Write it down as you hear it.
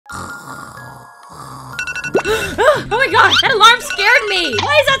Oh my gosh, that alarm scared me.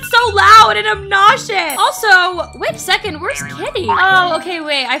 Why is that so loud and obnoxious? Also, wait a second, where's Kitty? Oh, okay,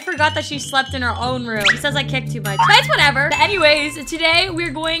 wait, I forgot that she slept in her own room. She says I kicked too much, but it's whatever. But anyways, today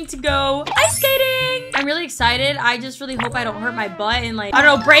we're going to go ice skating. I'm really excited. I just really hope I don't hurt my butt and like, I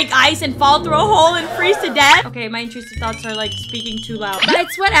don't know, break ice and fall through a hole and freeze to death. Okay, my intrusive thoughts are like speaking too loud, but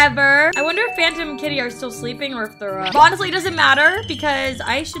it's whatever. I wonder if Phantom and Kitty are still sleeping or if they're up. But honestly, it doesn't matter because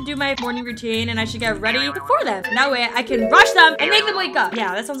I should do my morning routine and I should get ready before them. And that way I can rush them and make them wake up.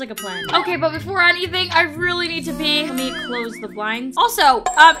 Yeah, that sounds like a plan. Okay, but before anything, I really need to pee. Let me close the blinds. Also,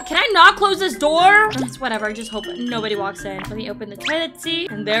 can I not close this door? It's whatever. I just hope nobody walks in. Let me open the toilet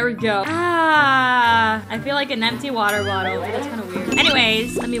seat and there we go. Ah, I feel like an empty water bottle. That's kind of weird.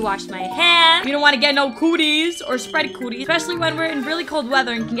 Anyways, let me wash my hands. We don't want to get no cooties or spread cooties, especially when we're in really cold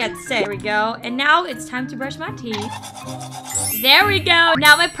weather and can get sick. There we go. And now it's time to brush my teeth. There we go.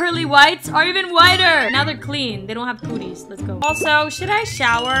 Now my pearly whites are even whiter. Now they're clean. They don't have cooties. Let's go. Also, should I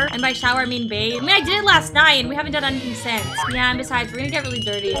shower? And by shower, I mean bathe. I mean, I did it last night and we haven't done anything since. Yeah, and besides, we're gonna get really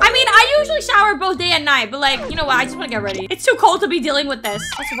dirty. I mean, I usually shower both day and night, but like, you know what? I just want to get ready. It's too cold to be dealing with this.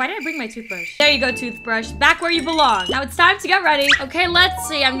 Also, why did I bring my toothbrush? There you go, toothbrush. Back where you belong. Now it's time to get ready. Okay, let's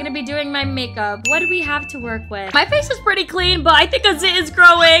see. I'm gonna be doing my makeup. What do we have to work with? My face is pretty clean, but I think a zit is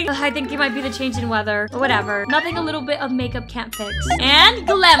growing. I think it might be the change in weather. But whatever. Nothing a little bit of makeup can't fix. And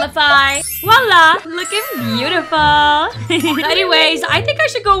glamify. Voila! Looking beautiful. Anyways, I think I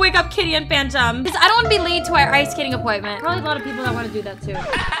should go wake up Kitty and Phantom because I don't want to be late to our ice skating appointment. Probably a lot of people that want to do that too.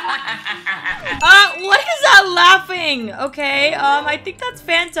 What is that laughing? Okay, I think that's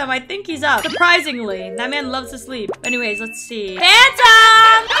Phantom. I think he's up. Surprisingly, that man loves to sleep. Anyways, let's see.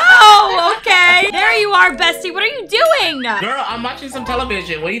 Phantom! Oh, okay. There you are, bestie. What are you doing? Girl, I'm watching some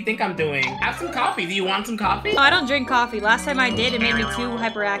television. What do you think I'm doing? Have some coffee. Do you want some coffee? No, I don't drink coffee. Last time I did, it made me too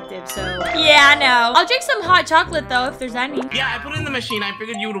hyperactive, so yeah, no. I'll drink some hot chocolate though, if there's any. Yeah, I put it in the machine. I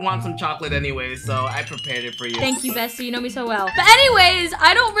figured you would want some chocolate anyway, so I prepared it for you. Thank you, bestie. You know me so well. But anyways,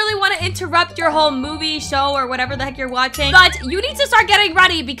 I don't really want to interrupt your whole movie, show, or whatever the heck you're watching, but you need to start getting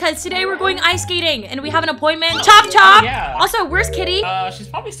ready because today we're going ice skating and we have an appointment. Chop, chop. Oh, yeah. Also, where's Kitty? She's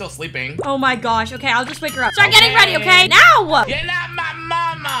probably still sleeping. Oh my gosh. Okay, I'll just wake her up. Start getting ready, okay? Now! You're not my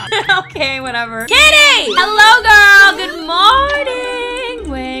mama. Okay, whatever. Kitty! Hello, girl. Good morning.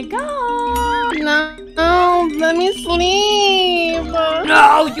 Wake up. No, let me sleep.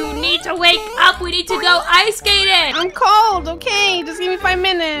 No, you need to wake up. We need to go ice skating. I'm cold, okay? Just give me 5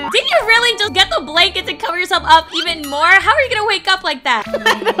 minutes. Did you really just get the blankets and cover yourself up even more? How are you gonna wake up like that?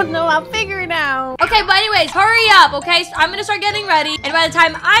 I don't know, I'll figure it out. Okay, but anyways, hurry up, okay? So I'm gonna start getting ready. And by the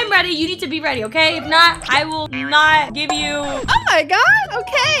time I'm ready, you need to be ready, okay? If not, I will not give you... Oh my god,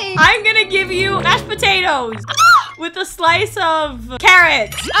 okay. I'm gonna give you mashed potatoes. With a slice of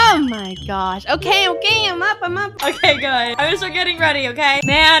carrots. Oh my gosh. Okay, I'm up. Okay, good. I'm gonna start getting ready, okay?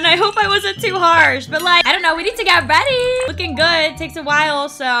 Man, I hope I wasn't too harsh, but like, I don't know, we need to get ready. Looking good, takes a while,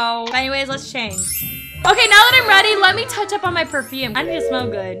 so. But anyways, let's change. Okay, now that I'm ready, let me touch up on my perfume. I need to smell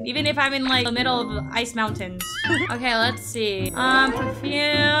good, even if I'm in like the middle of ice mountains. Okay, let's see.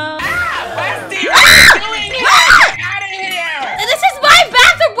 Perfume. Bestie, what are you doing here? Get out of here! This is my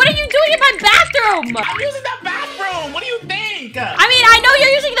bathroom. What are you doing in my bathroom? I'm using the bathroom. What do you think? I mean, I know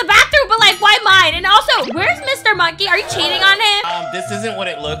you're using the bathroom, but like, why mine? And also, where's Mr. Monkey? Are you cheating on him? This isn't what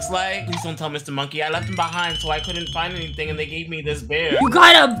it looks like. Please don't tell Mr. Monkey. I left him behind, so I couldn't find anything, and they gave me this bear. You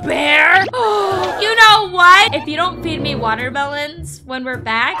got a bear? You know what? If you don't feed me watermelons when we're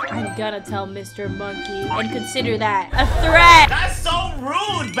back, I'm gonna tell Mr. Monkey and consider that a threat. That's so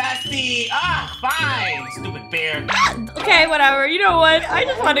rude, bestie. Fine, stupid bear. Okay, whatever. You know what? I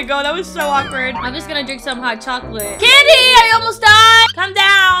just want to go. That was so awkward. I'm just gonna drink some hot chocolate. Kitty, are you almost done? Come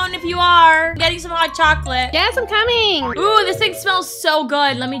down if you are. I'm getting some hot chocolate. Yes, I'm coming. Ooh, this thing smells so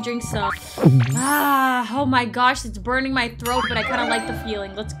good. Let me drink some. Oh my gosh, it's burning my throat, but I kind of like the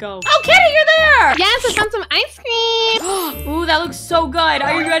feeling. Let's go. Oh, Kitty, you're there. Yes, I found some ice cream. Ooh, that looks so good.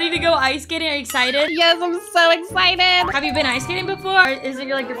 Are you ready to go ice skating? Are you excited? Yes, I'm so excited. Have you been ice skating before? Or is it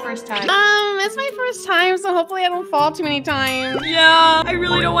like your first time? It's my first time, so hopefully I don't fall too many times. Yeah, I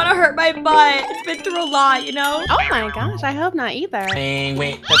really don't want to hurt my butt. It's been through a lot, you know? Oh my gosh, I hope not either. Playing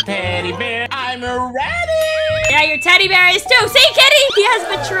with the teddy bear, I'm ready. Yeah, your teddy bear is too. See, Kitty? He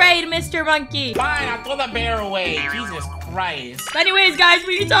has betrayed Mr. Monkey. Fine, I'll throw the bear away. Jesus Christ. But anyways, guys,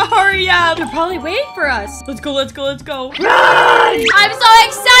 we need to hurry up. They're probably waiting for us. Let's go, let's go, let's go. Run! I'm so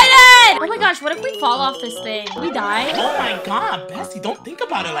excited! Oh my god, gosh, what if we fall off this thing? We die? Oh my god, Bessie, don't think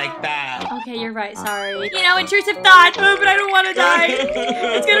about it like that. Okay, you're right. Sorry. You know, intrusive thought. But I don't want to die.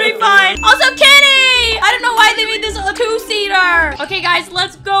 It's gonna be fine. Also, Kitty! I don't know why they made this a 2-seater. Okay, guys,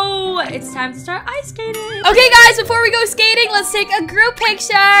 let's go. It's time to start ice skating. Okay, guys, before we go skating, let's take a group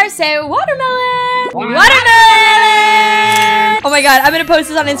picture. Say watermelon. Watermelon. Oh my god, I'm gonna post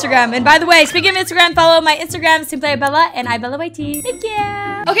this on Instagram. And by the way, speaking of Instagram, follow my Instagram, 𝒐𝒑𝒆𝒏 and 𝐿𝐿𝑦𝑡. Thank you.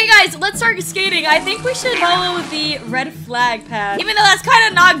 Okay, guys, let's start skating. I think we should follow the red flag path. Even though that's kind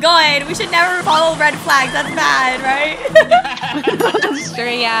of not good, we should never follow red flags. That's bad, right? That's true,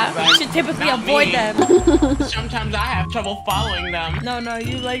 yeah. We should typically avoid them. Sometimes I have trouble following them. No,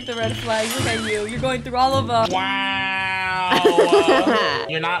 you like the red flags. Look at you. You're going through all of them. Wow.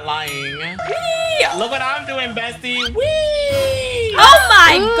 You're not lying. Whee! Look what I'm doing, Bestie. Whee! Oh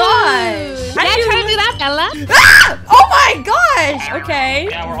my gosh. How do you try to do that, Bella? Ah! Oh my gosh. Okay.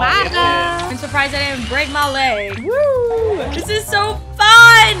 Yeah, we're all Wow. getting I'm surprised I didn't break my leg. Woo! This is so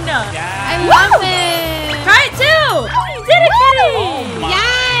fun. it. Yeah. I love it. Try it too. Oh, you did it, Kitty. Oh my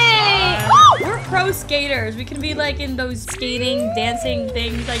Yay! God. We're pro skaters. We can be like in those skating, dancing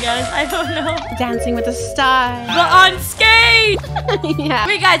things, I guess. I don't know. Dancing with the stars. But on skate. Yeah.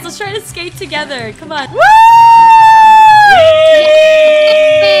 Wait, guys, let's try to skate together. Come on. Woo!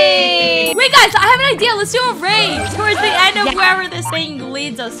 Yay! Wait, guys, I have an idea. Let's do a race towards the end of wherever this thing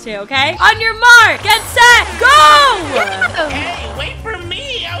leads us to, okay? On your mark, get set, go! Hey, wait for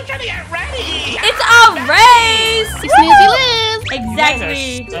me. I was trying to get ready. It's a race! Snoozy lives.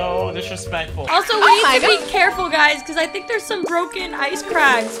 Exactly. You guys are so disrespectful. Also, we Oh my need to be careful, guys, because I think there's some broken ice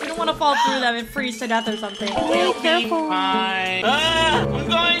cracks. We don't want to fall through them and freeze to death or something. We'll be careful. fine. I'm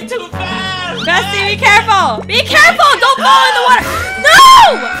going too fast. Bestie, be careful! Be careful! Don't fall in the water! No!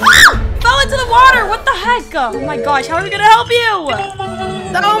 Fell into the water! What the heck? Oh my gosh, how are we gonna help you?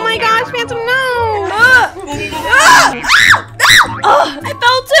 Oh my gosh, Phantom, no! I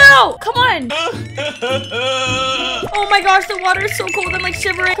fell too! Come on! Oh my gosh, the water is so cold. I'm like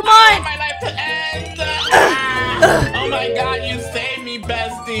shivering. Come on! My life to end. Oh my god, you saved me,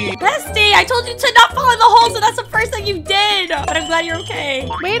 Bestie. Bestie, I told you to not fall in the hole, so that's the first thing you did. But I'm glad you're okay.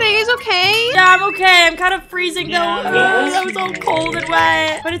 Wait, are you guys okay? Yeah, I'm okay. I'm kind of freezing though. Yeah. That was all cold and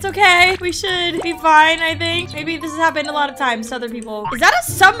wet. But it's okay. We should be fine, I think. Maybe this has happened a lot of times to other people. Is that a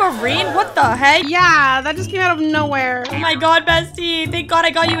submarine? What the heck? Yeah, that just came out of nowhere. Oh my god, Bestie. Thank god I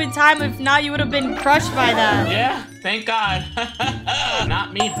got you in time. If not, you would have been crushed by that. Yeah, thank God.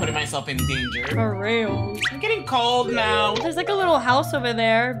 Not me putting myself in danger. For real. I'm getting cold now. There's like a little house over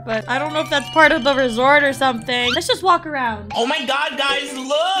there, but I don't know if that's part of the resort or something. Let's just walk around. Oh my god, guys,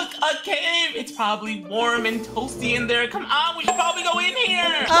 look! A cave! It's probably warm and toasty in there. Come on, we should probably go in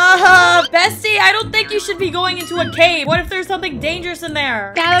here. Bestie, I don't think you should be going into a cave. What if there's something dangerous in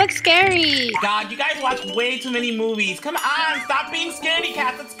there? Yeah, that looks scary. God, you guys watch way too many movies. Come on, stop being scaredy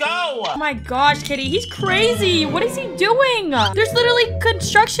cats. Let's go. Oh my gosh, Kitty, he's crazy. What is he doing? There's literally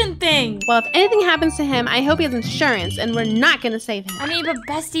construction things. Well, if anything happens to him, I hope he has insurance, and we're not gonna save him. I mean, but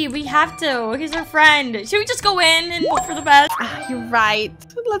Bestie, we have to. He's our friend. Should we just go in and hope for the best? Ah, you're right.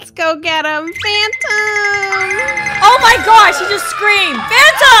 Let's go get him. Phantom! Oh my gosh, he just screamed.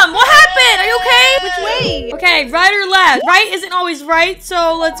 Phantom, what happened? Are you okay? Which way? Okay, right or left? Right isn't always right,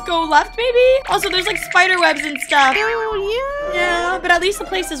 so let's go left maybe? Also, there's like spider webs and stuff. Oh, Yeah, but at least the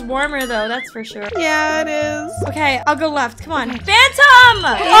place is warmer though, that's for sure. yeah, it is. Okay, I'll go left. Come on. Phantom!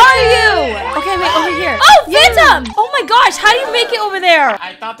 Where are you? Okay, wait, over here. Oh, Phantom! Oh my gosh, how do you make it over there?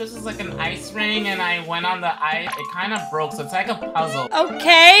 I thought this was like an ice ring and I went on the ice. It kind of broke, so it's like a puzzle.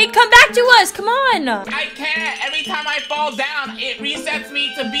 Okay, come back to us. Come on. I can't. Every time I fall down, it resets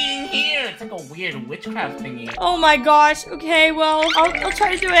me to being here. It's like a weird witchcraft thingy. Oh my gosh. Okay, well, I'll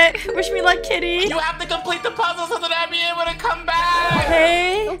try to do it. Wish me luck, Kitty. You have to complete the puzzle so that I'll be able to come back.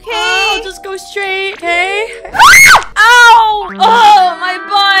 Okay. Okay. I'll just go straight. Okay. Ow! Oh, my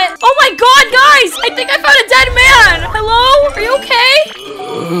butt. Oh my god, guys! I think I found a dead man. Hello? Are you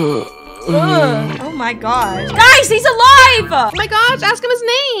okay? Oh my gosh. Guys, he's alive! Oh my gosh, ask him his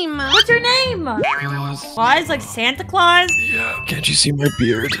name. What's your name? Claus. Claus? Like Santa Claus? Yeah, can't you see my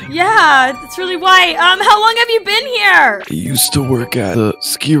beard? Yeah, it's really white. How long have you been here? I used to work at the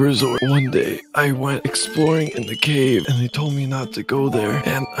ski resort. One day, I went exploring in the cave, and they told me not to go there,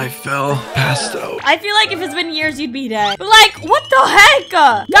 and I fell, passed out. I feel like if it's been years, you'd be dead. But like, what the heck?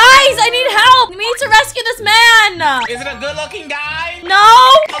 Guys, I need help. We need to rescue this man. Is it a good-looking guy? No?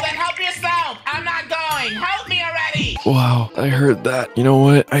 Well, then help yourself. I'm not going. Help me already. Wow, I heard that. You know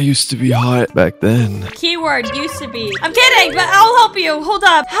what? I used to be hot back then. Keyword used to be. I'm kidding, but I'll help you. Hold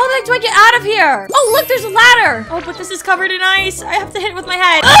up. How the heck do I get out of here? Oh, look, there's a ladder. Oh, but this is covered in ice. I have to hit it with my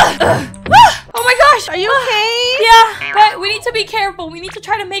head. Are you okay? Yeah, but we need to be careful. We need to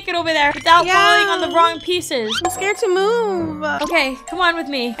try to make it over there without falling on the wrong pieces. I'm scared to move. Okay, come on with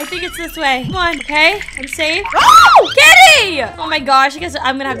me. I think it's this way. Come on, okay? I'm safe. Oh! Kitty! Oh my gosh, I guess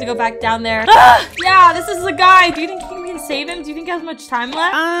I'm gonna have to go back down there. Yeah, this is the guy. Do you think we can save him? Do you think he has much time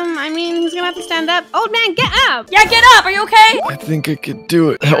left? I mean, he's gonna have to stand up. Old man, get up! Yeah, get up! Are you okay? I think I could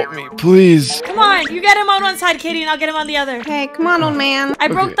do it. Help me, please. Come on, you get him on one side, Kitty, and I'll get him on the other. Okay, come on, old man. I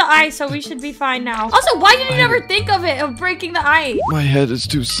broke the ice, so we should be fine now. Also, why did you never think of it, of breaking the ice? My head is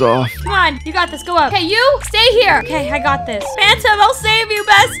too soft. Come on, you got this. Go up. Okay, you stay here. Okay, I got this. Phantom, I'll save you,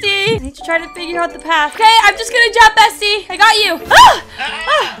 bestie. I need to try to figure out the path. Okay, I'm just gonna jump, bestie. I got you.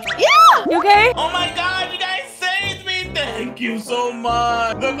 Yeah! You okay? Oh my god, you guys saved me! Thank you so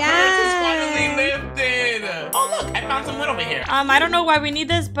much! The curse is finally lifted! Oh look, I found some wood over here. I don't know why we need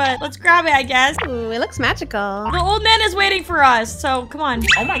this, but let's grab it, I guess. Ooh, it looks magical. The old man is waiting for us, so come on.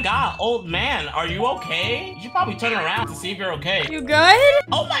 Oh my god, old man, are you okay? You should probably turn around to see if you're okay. You good?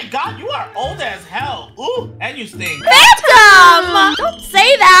 Oh my god, you are old as hell. Ooh, and you stink. Phantom! Don't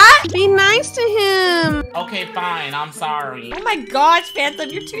say that! Be nice to him. Okay, fine, I'm sorry. Oh my gosh, Phantom,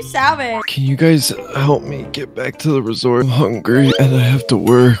 you're too savage. Can you guys help me get back to the resort? I'm hungry and I have to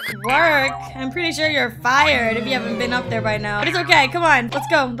work. Work? I'm pretty sure you're fired if you haven't been up there by now. But it's okay, come on, let's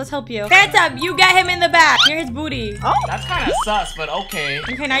go. Let's help you. Phantom, you get him in the back, near his booty. Oh, That's kind of sus, but okay.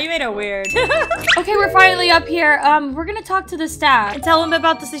 Okay, now you made it weird. Okay, we're finally up here. We're gonna talk to the staff and tell them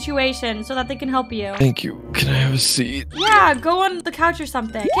about the situation so that they can help you. Thank you. Can I have a seat? Yeah, go on the couch or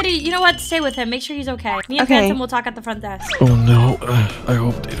something. Kitty, you know what? Stay with him. Make sure he's okay. Me and Okay. Phantom will talk at the front desk. Oh no. I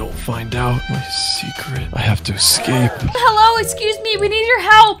hope they don't find out my secret. I have to escape. Hello, excuse me. We need your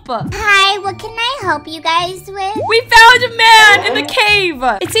help. Hi, what can I help you guys with? We found a man in the cave.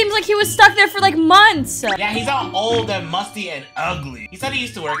 It seems like he was stuck there for like months. Yeah, he's all old and musty and ugly. He said he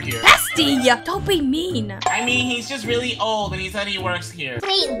used to work here. Bestie, don't be mean. I mean, he's just really old and he said he works here.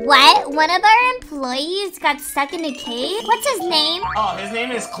 Wait, what? One of our employees got stuck in a cave? What's his name? Oh, his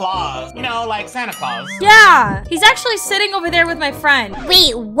name is Claus. You know, like Santa Claus. Yeah, he's actually sitting over there with my friend.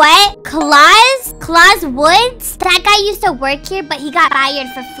 Wait, what? Claus Woods? That guy used to work here, but he got fired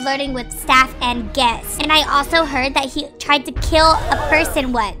for flirting with staff and guests. And I also heard that he tried to kill a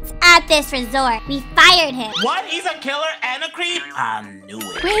person once at this resort. We fired him. What? He's a killer and a creep? I knew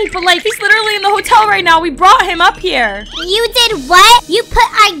it. Wait, but like he's literally in the hotel right now. We brought him up here. You did what? You put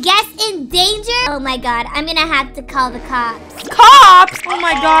our guests in danger? Oh my god, I'm gonna have to call the cops. Cops! Oh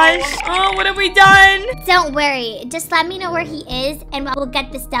my gosh. Oh, what have we done? Don't worry, just let me know where he is and we'll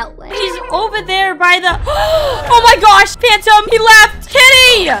get this dealt with. He's over there by the... Oh my gosh, Phantom, he left.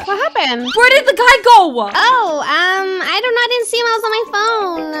 Kitty! what happened? Where did the guy go? Oh, I didn't see him. I was on my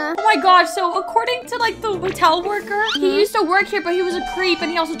phone. Oh my gosh, so according to like the hotel worker, he used to work here, but he was a creep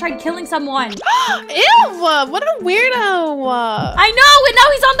and he also tried killing someone. Ew, what a weirdo. I know, and now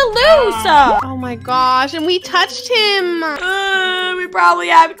he's on the loose. Oh my gosh, and we touched him. We probably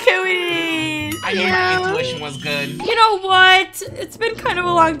have cooties. I knew my intuition was good. You know what? It's been kind of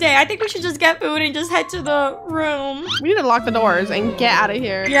a long day. I think we should just get food and just head to the room. We need to lock the doors and get out of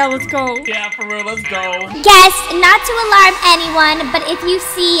here. Yeah, let's go. Yeah, for real, let's go. Guests, not to alarm anyone, but if you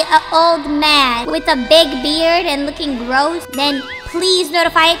see an old man with a big beard and looking gross, then please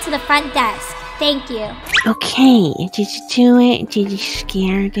notify it to the front desk. Thank you. Okay, did you do it? Did you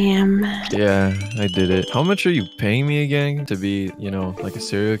scare them? Yeah, I did it. How much are you paying me again to be, you know, like a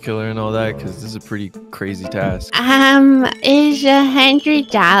serial killer and all that? Because this is a pretty crazy task. Is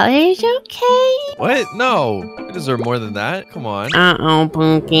 $100 okay? What? No. I deserve more than that. Come on. Uh-oh,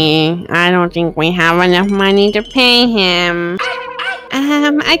 Pookie. I don't think we have enough money to pay him.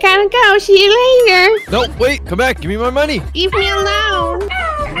 I gotta go. See you later. No, wait. Come back. Give me my money. Leave me alone.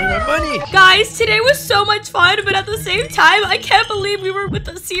 Give me my money. Guys, today was so much fun, but at the same time, I can't believe we were with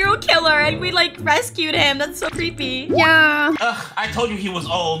a serial killer and we like rescued him. That's so creepy. Yeah. Ugh, I told you he was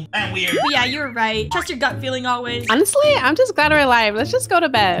old and weird. But yeah, you're right. Trust your gut feeling always. Honestly, I'm just glad we're alive. Let's just go to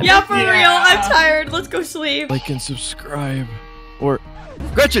bed. Yeah, for Yeah. real. I'm tired. Let's go sleep. Like and subscribe. Or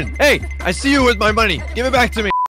Gretchen, hey, I see you with my money. Give it back to me.